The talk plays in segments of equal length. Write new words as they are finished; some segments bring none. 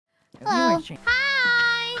Hello.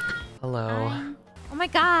 Hi. Hello. Hi. Oh my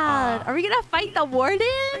god. Are we gonna fight the warden?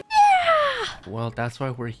 Yeah. Well, that's why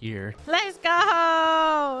we're here. Let's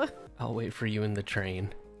go. I'll wait for you in the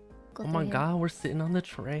train. Go Oh my through here. god, we're sitting on the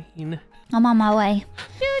train. I'm on my way.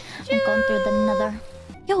 Choo-choo. I'm going through the nether.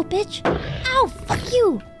 Yo, bitch. Ow, fuck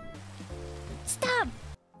you. Stop.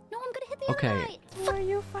 No, I'm gonna hit the Okay. other guy. Who are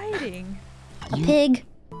you fighting? A pig.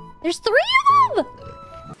 There's 3 of them.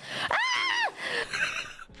 Ah!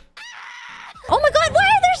 Oh my god, why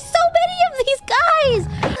are there so many of these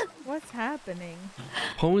guys? What's happening?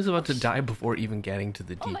 Home is about to die before even getting to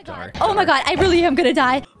the deep dark. Oh my god, I really am gonna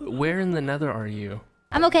die. Where in the nether are you?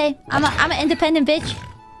 I'm okay. I'm an independent bitch.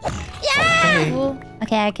 Yeah! Okay.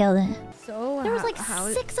 Okay, I killed it. So There was like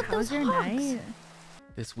 6 of how's those your hogs. night?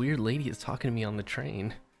 This weird lady is talking to me on the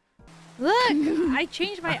train. Look, I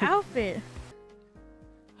changed my outfit.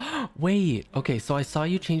 Wait, okay, so I saw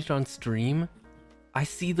you changed on stream. I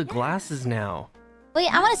see the glasses now.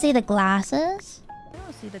 Wait, I want to see the glasses. I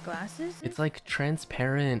don't see the glasses. It's like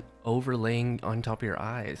transparent overlaying on top of your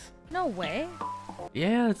eyes. No way.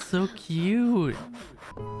 Yeah, it's so cute.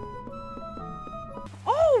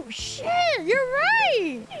 Oh shit! You're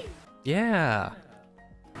right.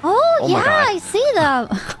 Oh, Oh my yeah, God. I see them.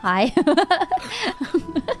 Hi.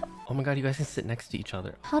 Oh my god, you guys can sit next to each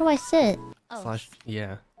other. How do I sit? Oh, Slash,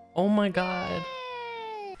 yeah. Oh my god.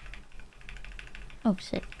 oh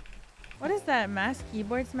shit. What is that mass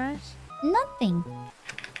keyboard smash? Nothing.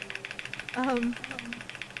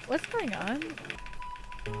 What's going on?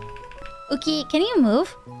 Uki, can you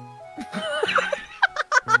move?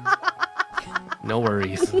 No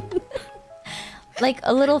worries. Like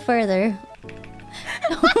a little further.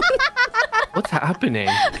 What's happening?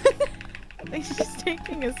 I think she's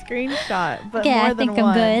taking a screenshot, but Okay, more I than think I'm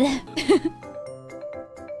one. good.